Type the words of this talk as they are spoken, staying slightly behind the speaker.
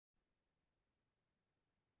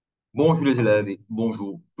Bonjour les élèves et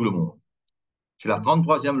bonjour tout le monde. C'est la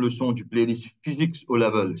 33e leçon du playlist Physics au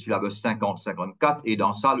level, syllabus 50-54. Et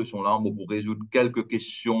dans sa leçon-là, on va résoudre quelques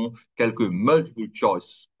questions, quelques multiple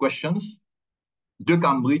choice questions de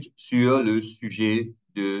Cambridge sur le sujet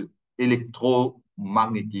de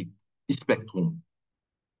électromagnétique spectrum.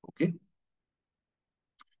 OK?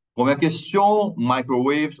 Première question.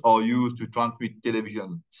 Microwaves are used to transmit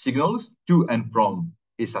television signals to and from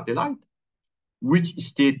a satellite. Which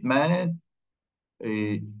statement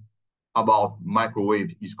about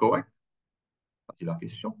microwaves is correct? C'est la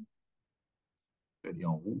question. Elle est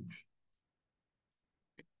en rouge.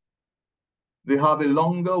 They have a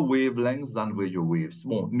longer wavelength than radio waves.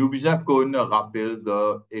 Bon, nous besoin qu'on rappelle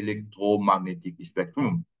de electromagnetic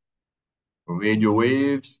spectrum. Radio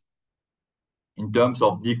waves, in terms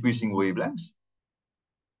of decreasing wavelengths,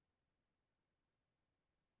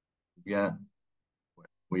 bien,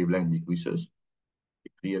 wavelength decreases,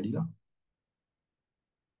 écrit là.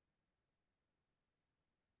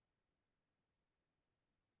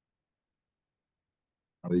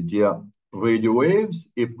 Ça veut dire radio waves,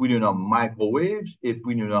 et puis nous avons microwaves, et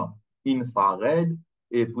puis nous avons infrared,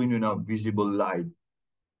 et puis nous avons visible light.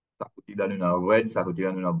 Ça côté là, nous avons red, ça côté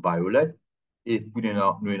là, nous avons violet, et puis nous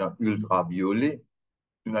avons ultraviolet,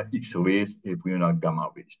 nous avons X-rays, et puis nous avons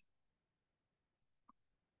gamma rays.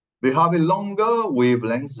 They have a longer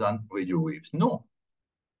wavelength than radio waves. Non,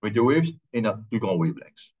 radio waves ont plus grand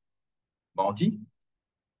wavelength. Menti.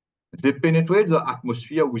 They penetrate the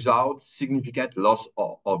atmosphere without significant loss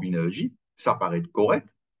of energy. Ça paraît correct.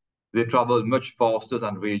 They travel much faster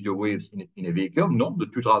than radio waves in a vehicle. Non, they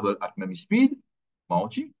do travel at même speed.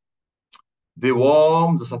 Menti. They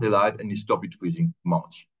warm the satellite and stop it freezing.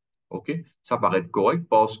 Menti. OK? Ça paraît correct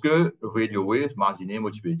parce que radio waves, imaginez, moi,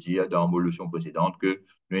 tu peux dire dans ma leçon précédente que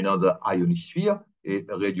nous sommes dans la ionosphere et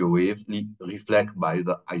radio waves reflect by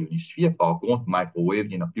the ionosphere. Par contre, microwave,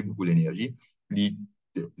 il n'y a plus beaucoup d'énergie, il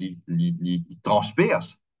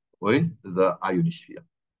transperce, oui, the ionosphere.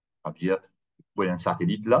 Ça veut dire, pour un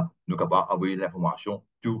satellite là, nous sommes capables d'envoyer l'information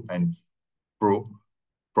to and fro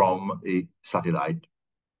from a satellite.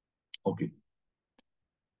 OK.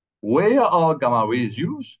 Where are gamma rays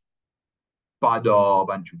used? Pas de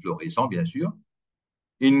fluorescent, bien sûr.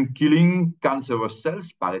 In killing cancerous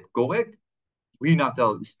cells, paraît correct.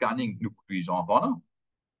 Prenatal scanning, nous utilisons en pendant.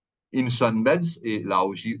 In sunbeds, et là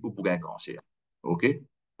aussi, pour un cancer. OK?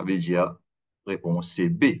 Ça veut dire, réponse C,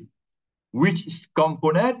 B. Which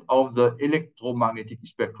component of the electromagnetic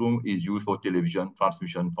spectrum is used for television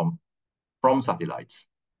transmission from satellites?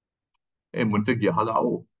 Et mon fait dire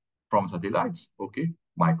là-haut, from satellites, OK?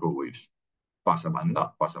 Microwaves. Pas ça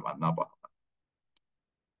maintenant, pas ça maintenant, pas ça maintenant.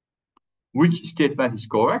 Which statement is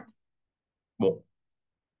correct? Bon,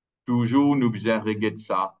 toujours nous besoin regarder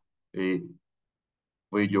ça et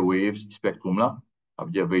radio waves, spectrum là, ça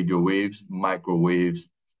veut dire radio waves, microwaves,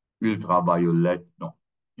 ultraviolet, non,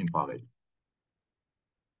 infrared.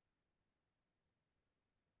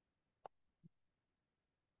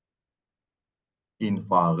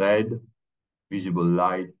 Infrared, visible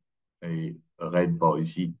light, et red par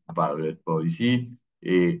ici, violet par ici,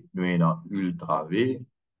 et nous avons ultra V,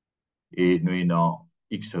 et nous avons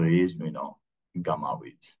X-rays, nous avons gamma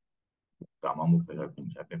rays. Gamma, on peut faire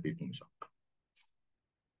comme ça, un peu comme ça.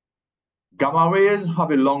 Gamma rays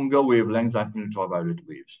have a longer wavelength than ultraviolet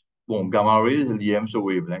waves. Bon, gamma rays, l'IM, ce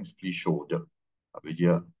wavelength plus short. Ça veut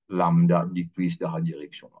dire lambda decrease dans la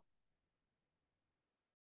direction.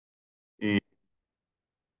 Et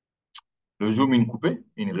le zoom in coupé,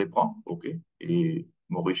 il reprend, OK. Et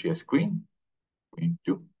Maurice screen, screen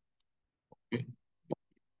 2, OK.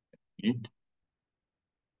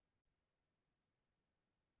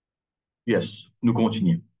 Yes, nous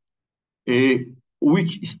continuons. Et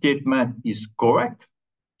which statement is correct?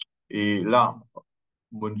 Et là,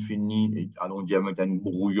 on finit, allons dire maintenant,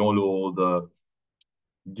 brouillon lors de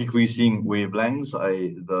decreasing wavelengths,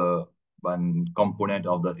 the one component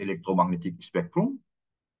of the electromagnetic spectrum.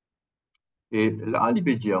 Et là, il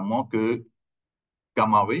peut dire moi que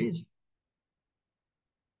gamma rays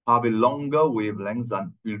have a longer wavelength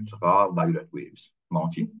than ultraviolet waves.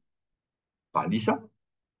 Menti? Pas dit ça.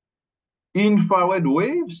 Infrared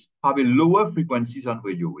waves have a lower frequency than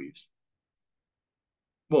radio waves.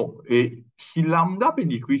 Bon, et si lambda peut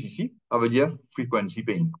decrease ici, ça veut dire frequency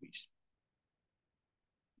peut increase.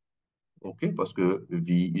 OK, parce que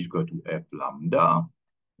V is equal to F lambda.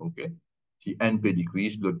 OK. Si N peut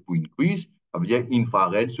decrease, l'autre peut increase, ça veut dire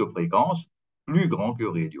infrared sur fréquence plus grand que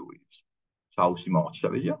radio waves. Ça aussi menti, ça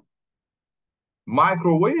veut dire.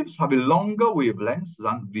 Microwaves have a longer wavelength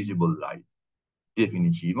than visible light.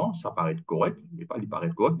 Définitivement, ça paraît correct, mais pas il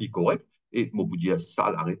paraît correct, il correct, Et moi, vous dire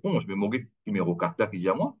ça, la réponse. Mais mon numéro 4 là, qui dit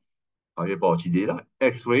à moi, avait parti de là.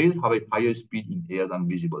 X-rays have a higher speed in air than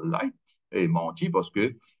visible light. Et menti parce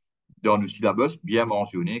que dans le syllabus, bien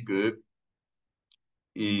mentionné que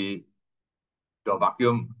et dans le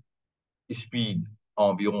vacuum, speed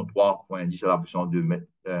environ 3,10 à la puissance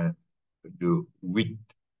de 8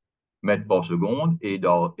 mètres par seconde et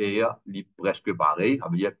dans air, il est presque pareil, ça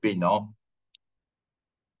veut dire pénant,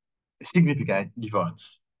 significant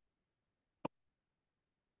difference.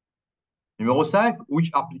 Numéro 5, which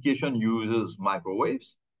application uses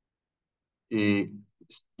microwaves? Et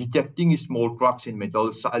detecting small cracks in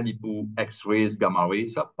metal, ça lit pour X-rays, gamma rays,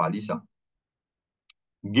 ça pas dit ça.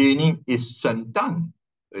 Gaining is suntan,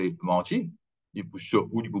 et menti, il pour chaud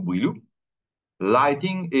ou il pour brilou.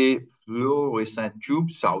 Lighting et fluorescent tube,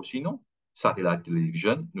 ça aussi non. Satellite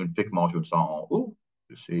television, nous ne fait que mentionner ça en haut.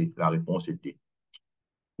 C'est la réponse est D.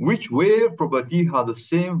 Which wave property has the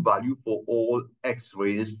same value for all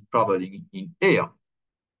X-rays traveling in air?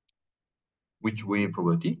 Which wave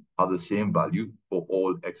property has the same value for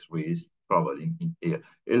all X-rays traveling in air?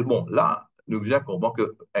 Et bon, là, nous devons comprendre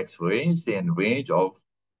que X-ray, c'est un range of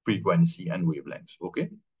frequency and wavelengths. OK?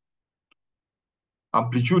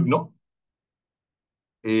 Amplitude, non?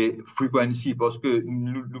 Et frequency, parce que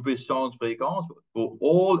nous peut changer fréquence for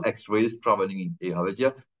all X-rays traveling in air. Ça veut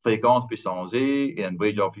dire fréquence peut changer et un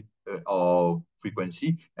range of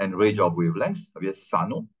frequency and range of wavelengths. Ça veut dire ça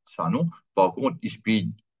non, ça non. Par contre,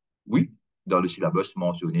 speed, oui, dans le syllabus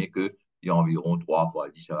mentionné qu'il y a environ 3 fois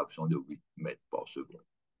 10 à la puissance de 8 mètres par seconde.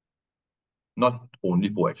 Not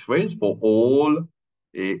only for X-rays, for all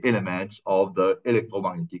elements of the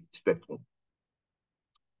electromagnetic spectrum.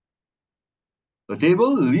 The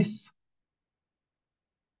table lists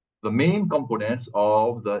the main components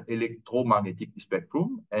of the electromagnetic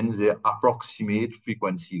spectrum and their approximate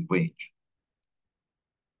frequency range.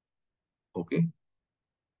 Okay.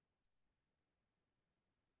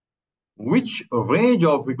 Which range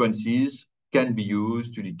of frequencies can be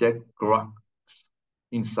used to detect cracks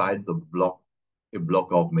inside a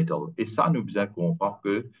block of metal? Et ça, nous besoin comprendre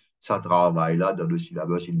que ça travaille là dans le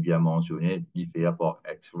syllabus, il vient mentionner diffère par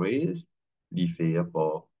X-rays, diffère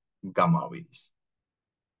par gamma rays.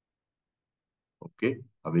 OK?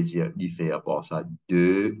 Ça veut dire diffère par ça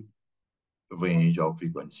deux range of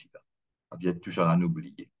frequency là. Ça veut dire tout ça à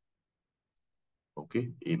n'oublier. OK?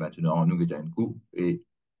 Et maintenant, nous avons un coup et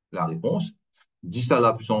la réponse. 10 à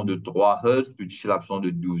la puissance de 3 Hz plus 10 à la puissance de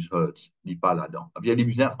 12 Hz. Il n'est pas là-dedans. Il y a des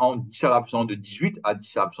besoins entre 10 à la puissance de 18 à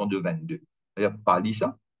 10 à la puissance de 22. C'est-à-dire, pas lire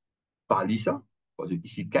ça, pas lire ça. Parce que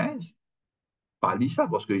ici, 15, pas lire ça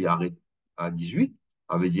parce qu'il y a à 18.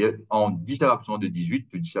 Ça veut dire entre 10 à la puissance de 18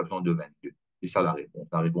 plus 10 à la puissance de 22. C'est ça la réponse.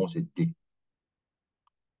 La réponse est D.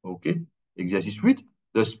 OK? Exercice 8.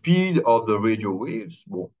 The speed of the radio waves.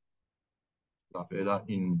 Bon, ça fait là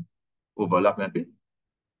une overlap un peu.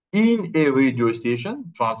 In a radio station,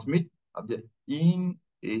 transmit, in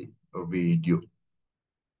a radio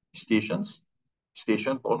station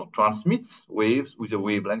transmits waves with a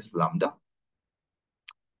wavelength lambda.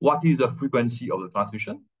 What is the frequency of the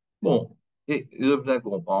transmission? Bon, et je voudrais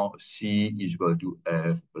comprendre C is equal to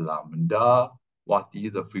F lambda. What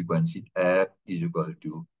is the frequency? F is equal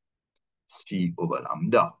to C over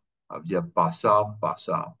lambda. Ça veut dire pas ça, pas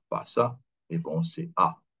ça, pas ça. Réponse c'est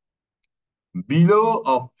A. Below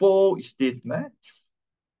are four statements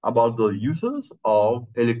about the uses of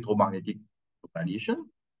electromagnetic radiation.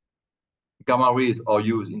 Gamma rays are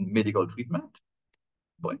used in medical treatment.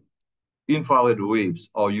 But infrared waves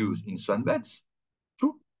are used in sunbeds.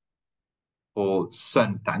 True. For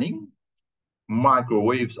sun tanning.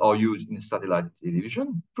 Microwaves are used in satellite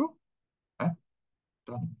television. True. Hein?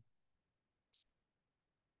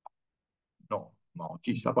 Non,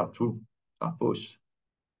 menti, ça pas true. Ça fausse.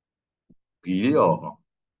 Il est or.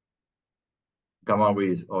 Gamma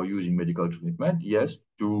rays are used in medical treatment. Yes,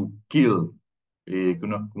 to kill,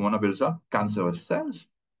 comment on appelle ça? Cancerous cells.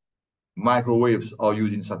 Microwaves are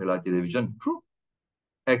used in satellite television. True.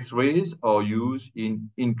 X-rays are used in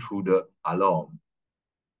intruder alarm.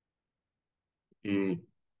 Et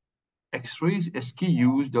X-rays, est-ce qu'ils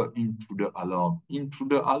use the intruder alarm?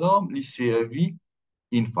 Intruder alarm, il servi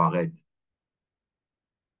infrared.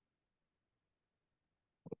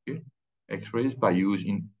 Okay? X-rays pas use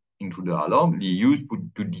in intruder alarm, il use pour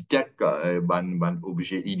to detect ban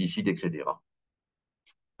objet illicite, etc.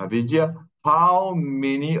 Ça veut dire, how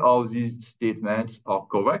many of these statements are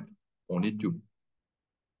correct? Only two.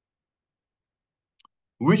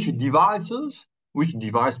 Which device,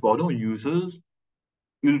 uses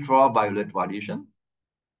ultraviolet radiation?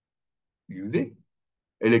 UV.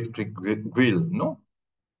 Electric grill, no.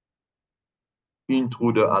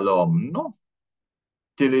 Intruder alarm, non.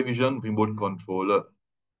 Television remote controller,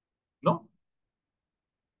 non.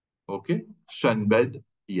 OK. Sunbed,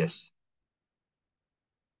 yes.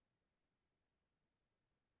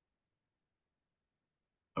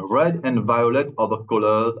 Red and violet are the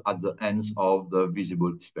colors at the ends of the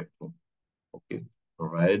visible spectrum. Okay.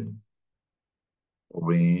 Red,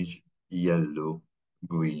 orange, yellow,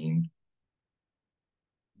 green,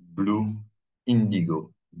 blue,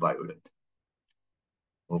 indigo, violet.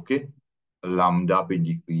 OK. Lambda peut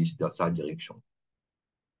decrease dans sa direction.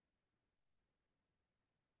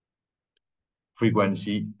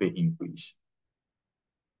 Frequency peut increase.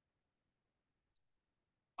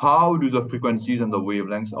 How do the frequencies and the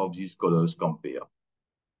wavelengths of these colors compare?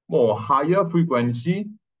 Bon, higher frequency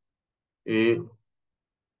et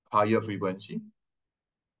higher frequency,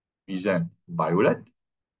 disons violet,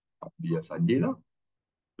 bien ça dit là.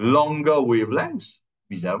 Longer wavelengths,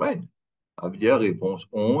 disons red. Bien réponse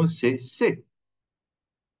 11, c'est C.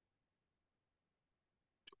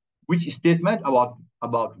 Which statement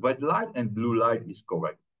about red light and blue light is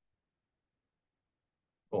correct?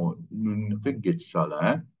 Bon, nous ne faisons que ça là.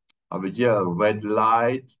 Hein? Ça veut dire red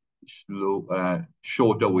light,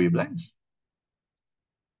 shorter wavelengths.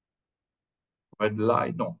 Red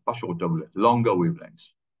light, non, pas shorter wavelengths, longer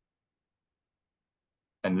wavelengths.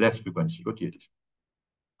 And less frequency. What it is?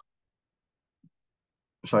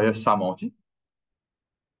 Ça menti.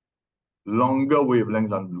 Longer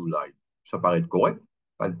wavelengths than blue light. Ça paraît correct.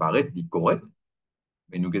 Ça paraît correct.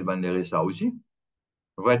 Mais nous devons ça aussi.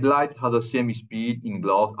 Red light has the same speed in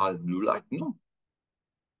glass as blue light. Non.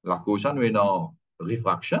 La cause est dans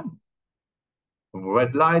refraction.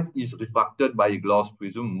 Red light is refracted by a glass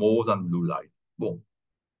prism more than blue light. Bon.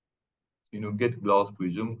 Si nous get glass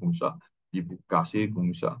prism comme ça, il peut casser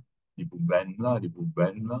comme ça, il peut bend là, il peut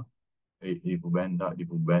bend là, et il peut bend là, il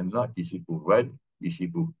peut bend là, ici pour red, ici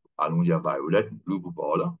pour allons dire violet, blue pour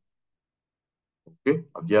par là. OK?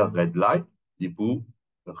 Ça veut dire red light, il peut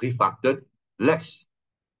refracted less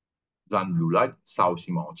than blue light, ça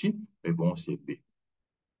aussi menti, mais bon, c'est B.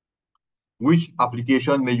 Which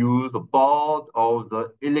application may use a part of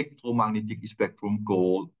the electromagnetic spectrum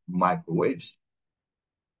called microwaves?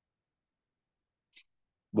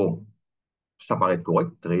 Bon, ça paraît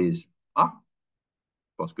correct, 13A,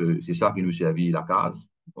 parce que c'est ça qui nous servit la case,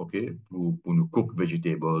 OK, pour nous cook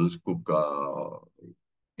vegetables, cook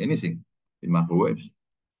anything in microwaves.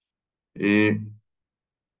 Et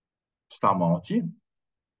ça menti,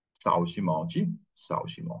 ça aussi menti, ça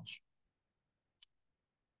aussi menti.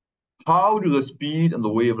 How do the speed and the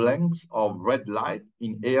wavelengths of red light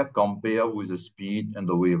in air compare with the speed and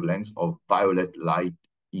the wavelengths of violet light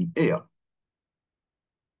in air?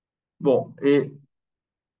 Bon, et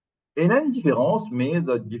il y a une différence, mais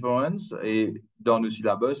the difference, et dans le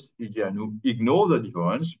syllabus, il dit à nous, ignore the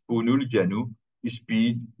difference, pour nous, il dit à nous,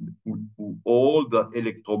 speed, ou all the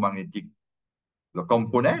electromagnetic, the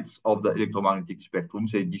components of the electromagnetic spectrum,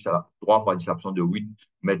 c'est 3 par 10 à la de 8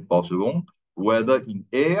 mètres par seconde, whether in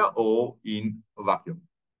air or in vacuum.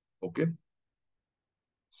 OK?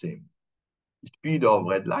 Same. Speed of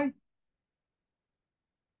red light,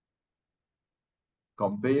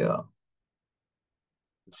 compare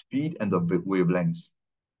speed and the wavelengths.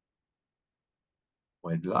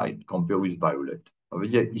 Red light compare with violet. Ça veut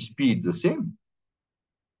dire speed the same.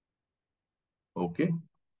 OK?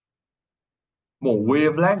 Bon,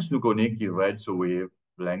 wavelengths, nous connaissons qui red, so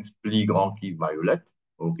wavelengths plus grand qui violet.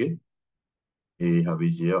 OK? Et ça veut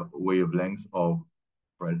dire wavelengths of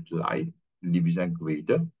red light, division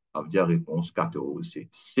greater. Ça veut dire réponse 14, c'est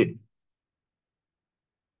C.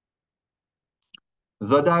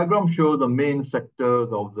 The diagram shows the main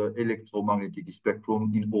sectors of the electromagnetic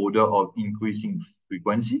spectrum in order of increasing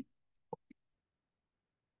frequency.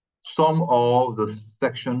 Some of the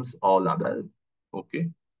sections are labeled. OK?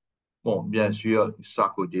 Bon, bien sûr,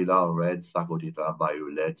 ça côté-là, red, ça côté-là,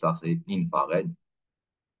 violet, ça c'est infrared.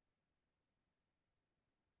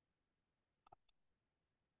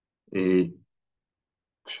 Et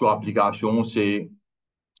sur application, c'est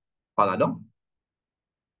Paladin.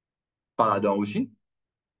 Paladin aussi.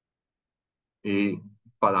 Et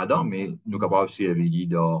Paladin, mais nous sommes capables de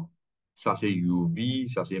dans ça c'est UV,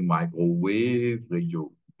 ça c'est microwave,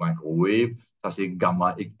 radio microwave, ça c'est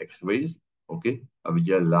gamma X-rays. OK? Ça veut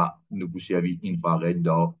dire là, nous pouvons servir infrared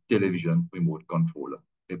dans television remote control.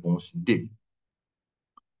 Réponse D.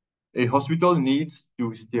 A hospital needs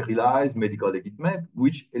to sterilize medical equipment.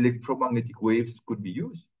 Which electromagnetic waves could be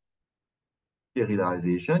used?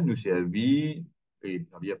 Stérilisation nous servit, et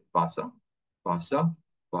ça veut dire pas ça, pas ça,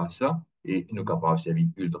 pas ça, et nous capables de servir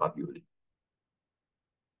ultraviolet.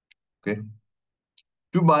 OK?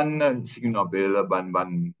 tout ban, ce qu'on appelle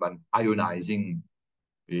ban ionizing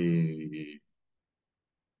et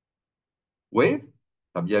wave,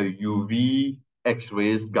 c'est-à-dire UV,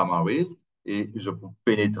 X-rays, gamma rays, et je peux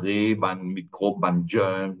pénétrer ban microbes, ban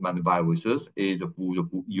germs, ban viruses, et je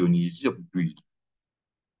peux ioniser, je peux purifier.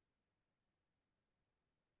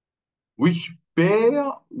 Which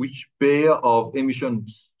pair of emissions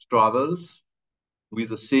travels with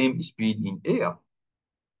the same speed in air?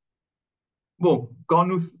 Bon, quand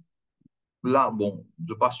nous, là, bon, je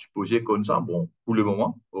ne vais pas supposer comme ça, bon, pour le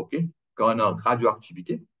moment, OK, quand on a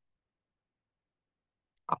radioactivité,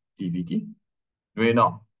 activity,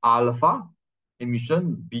 maintenant, alpha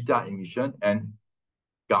emission, beta emission, and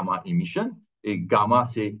gamma emission. Et gamma,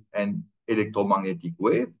 c'est un electromagnetic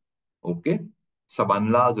wave, OK? Ça va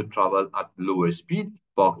là, de travel at lower speed.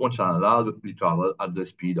 Par contre, ça va là, de travel at the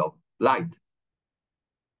speed of light.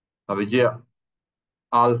 Ça veut dire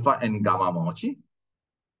alpha and gamma menti.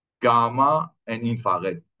 Gamma and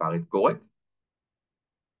infrared paraît correct.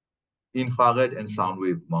 Infrared and sound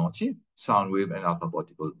wave menti. Sound wave and alpha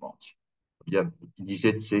particle menti. Ça veut dire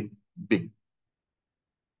 17, c'est B.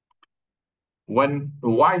 When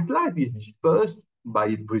white light is dispersed by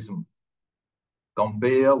a prism,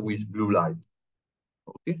 compare with blue light.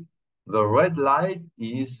 Okay? The red light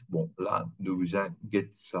is, bon, là, nous allons get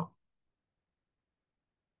ça.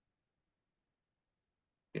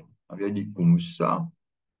 Okay. On vient dire comme ça,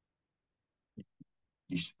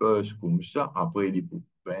 disperse comme ça, après il peut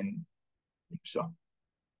prendre comme ça.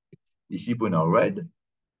 Ici, pour un red,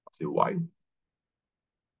 c'est white.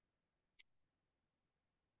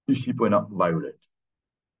 Ici, pour un violet.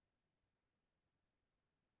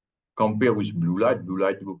 Compare with blue light,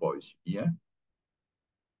 vous voyez ici, hein?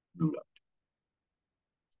 Blue light.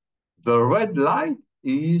 The red light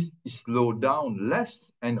is slowed down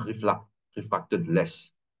less and refracted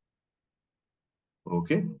less.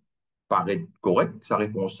 OK? Paraît correct, sa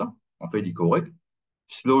réponse, ça. On fait dit correct.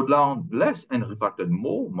 Slow down less and refracted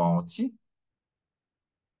more, menti.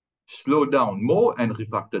 Slow down more and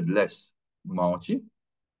refracted less, menti.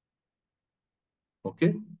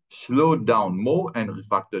 OK? Slow down more and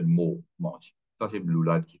refracted more, menti. Ça, c'est blue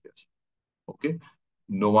light qui fait ça. OK?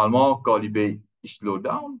 Normalement, quand il fait slow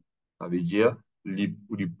down, ça veut dire il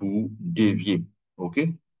peut dévier. OK?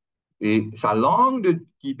 Et sa langue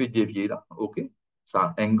qui peut dévier là, OK?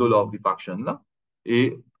 Sa angle of diffraction là,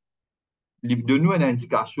 et il donne nous une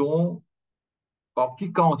indication par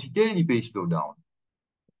quelle quantité il peut slow down.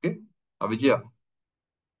 OK? Ça veut dire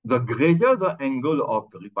the greater the angle of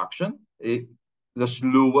refraction, the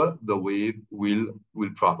slower the wave will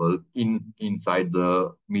travel inside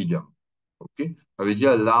the medium. OK? Ça veut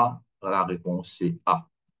dire là, la réponse c'est A.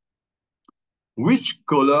 Which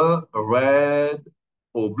color, red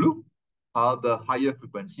or blue, are the higher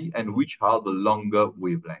frequency and which are the longer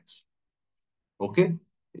wavelengths? OK?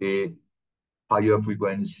 Et higher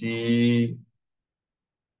frequency,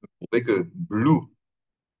 vous voyez que blue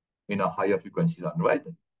in a higher frequency than red,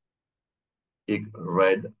 et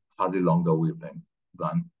red has a longer wavelength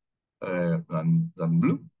than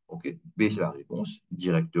blue. OK? B, c'est la réponse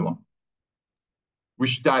directement.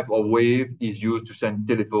 Which type of wave is used to send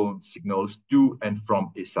telephone signals to and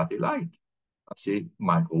from a satellite? C'est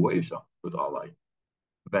microwave, ça, le travail.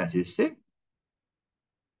 Ben, c'est C.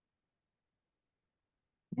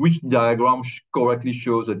 Which diagram correctly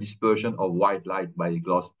shows the dispersion of white light by a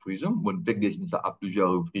glass prism? On fait dessiner ça à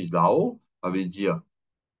plusieurs reprises là-haut. Ça veut dire,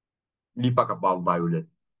 il n'est pas capable violet.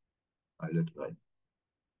 Violet red.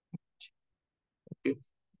 Okay.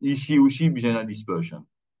 Ici aussi, besoin de dispersion.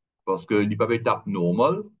 Parce que il peut être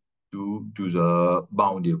normal to the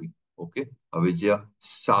boundary. OK? Ça veut dire,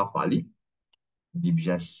 ça pali, il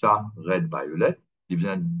besoin ça red violet, il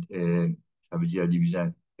besoin, ça veut dire, il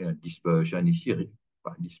besoin dispersion ici,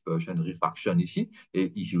 dispersion, refraction ici,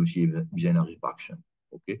 et ici aussi, il besoin de refraction.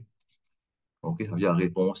 OK? OK? Ça veut dire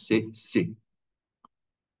réponse c'est C.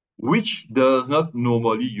 Which does not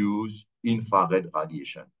normally use infrared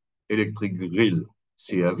radiation? Electric grill,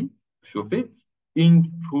 CRV, chauffé.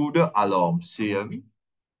 Intruder alarm, CRV,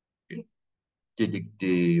 okay.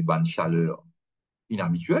 Détecter une chaleur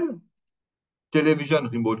inhabituelle. Television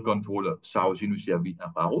remote control, ça aussi nous servit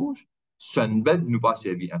infrarouge. Sunbed nous pas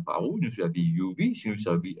servi infrarouge, nous servit UV. Si nous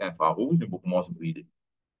servit infrarouge, nous pouvons commencer à brider.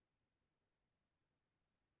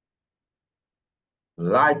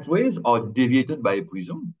 Light rays are deviated by a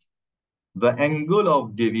prism. The angle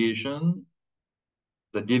of deviation,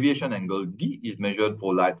 the deviation angle D is measured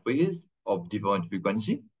for light rays of different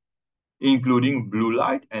frequency, including blue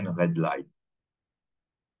light and red light.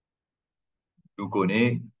 Nous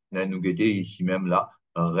connaissons, nous guettons ici même là,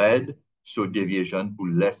 red, so deviation pour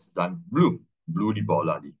less than blue. blue di par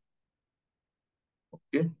là.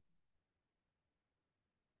 OK?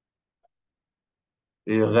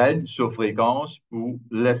 Et red sur fréquence pour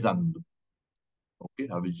les angles. OK?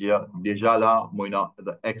 Ça veut dire, déjà là, moi,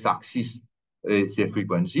 the x-axis, c'est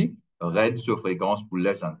frequency, red sur fréquence pour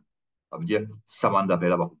les angles. Ça veut dire, ça va d'appel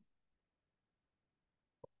là-bas.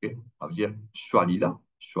 OK? Ça veut dire, choisis là,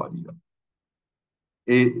 choisis là.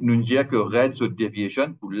 Et nous disons que red sur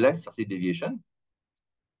deviation pour les, ça c'est deviation.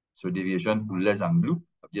 Sur deviation pour les angles blue,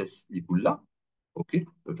 ça veut dire, il pour là. OK?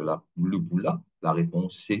 Donc là, blue pour là, la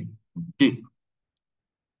réponse c'est D.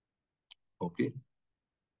 OK?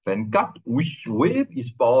 24. Which wave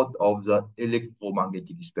is part of the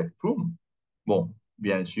electromagnetic spectrum? Bon,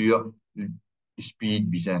 bien sûr, speed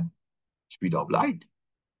being speed of light,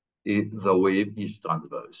 et the wave is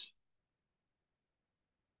transverse.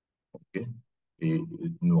 Okay? Et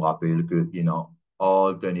nous rappelle que,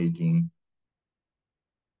 alternating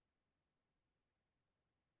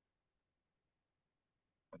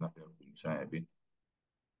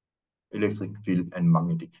electric field and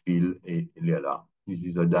magnetic field, et il est là. This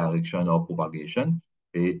is the direction of propagation,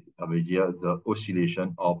 et ça veut dire the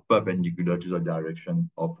oscillation are perpendicular to the direction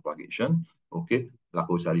of propagation. OK? La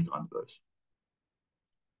causalité transverse.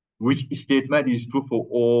 Which statement is true for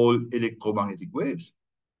all electromagnetic waves?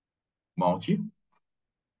 Menti.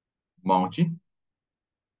 Menti.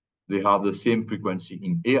 They have the same frequency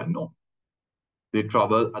in air? No. They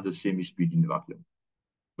travel at the same speed in the vacuum.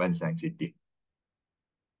 25, c'est D.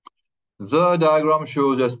 The diagram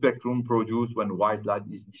shows a spectrum produced when white light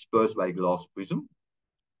is dispersed by glass prism.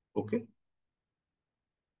 Okay.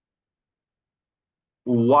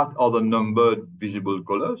 What are the numbered visible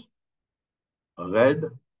colors? Red,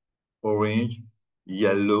 orange,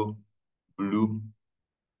 yellow, blue.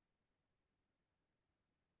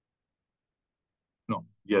 No,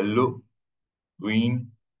 yellow,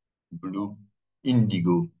 green, blue,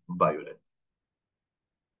 indigo, violet.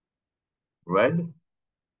 Red,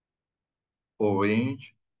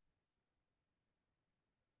 orange,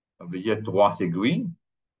 ça veut dire 3 c'est green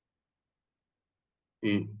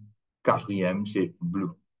et quatrième c'est bleu.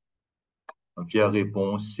 Donc la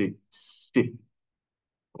réponse c'est C.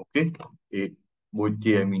 OK? Et moi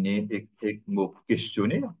terminer avec mon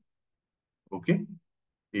questionnaire. OK?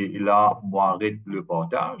 Et là, moi arrête le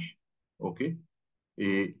partage. OK?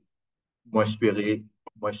 Et moi espérer,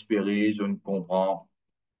 je ne comprends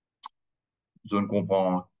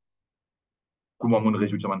comment on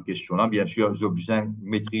résout cette question-là. Bien sûr, j'ai besoin de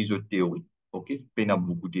maîtrise de théorie. OK? Il y a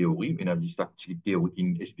beaucoup de théorie, il y a des statistiques théoriques qui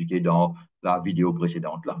sont expliquées dans la vidéo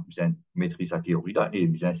précédente là. Besoin de maîtrise la théorie là et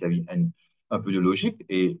besoin de un peu de logique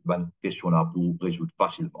et ben, question là pour résoudre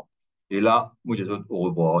facilement. Et là, moi je vous dis au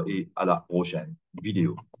revoir et à la prochaine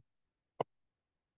vidéo.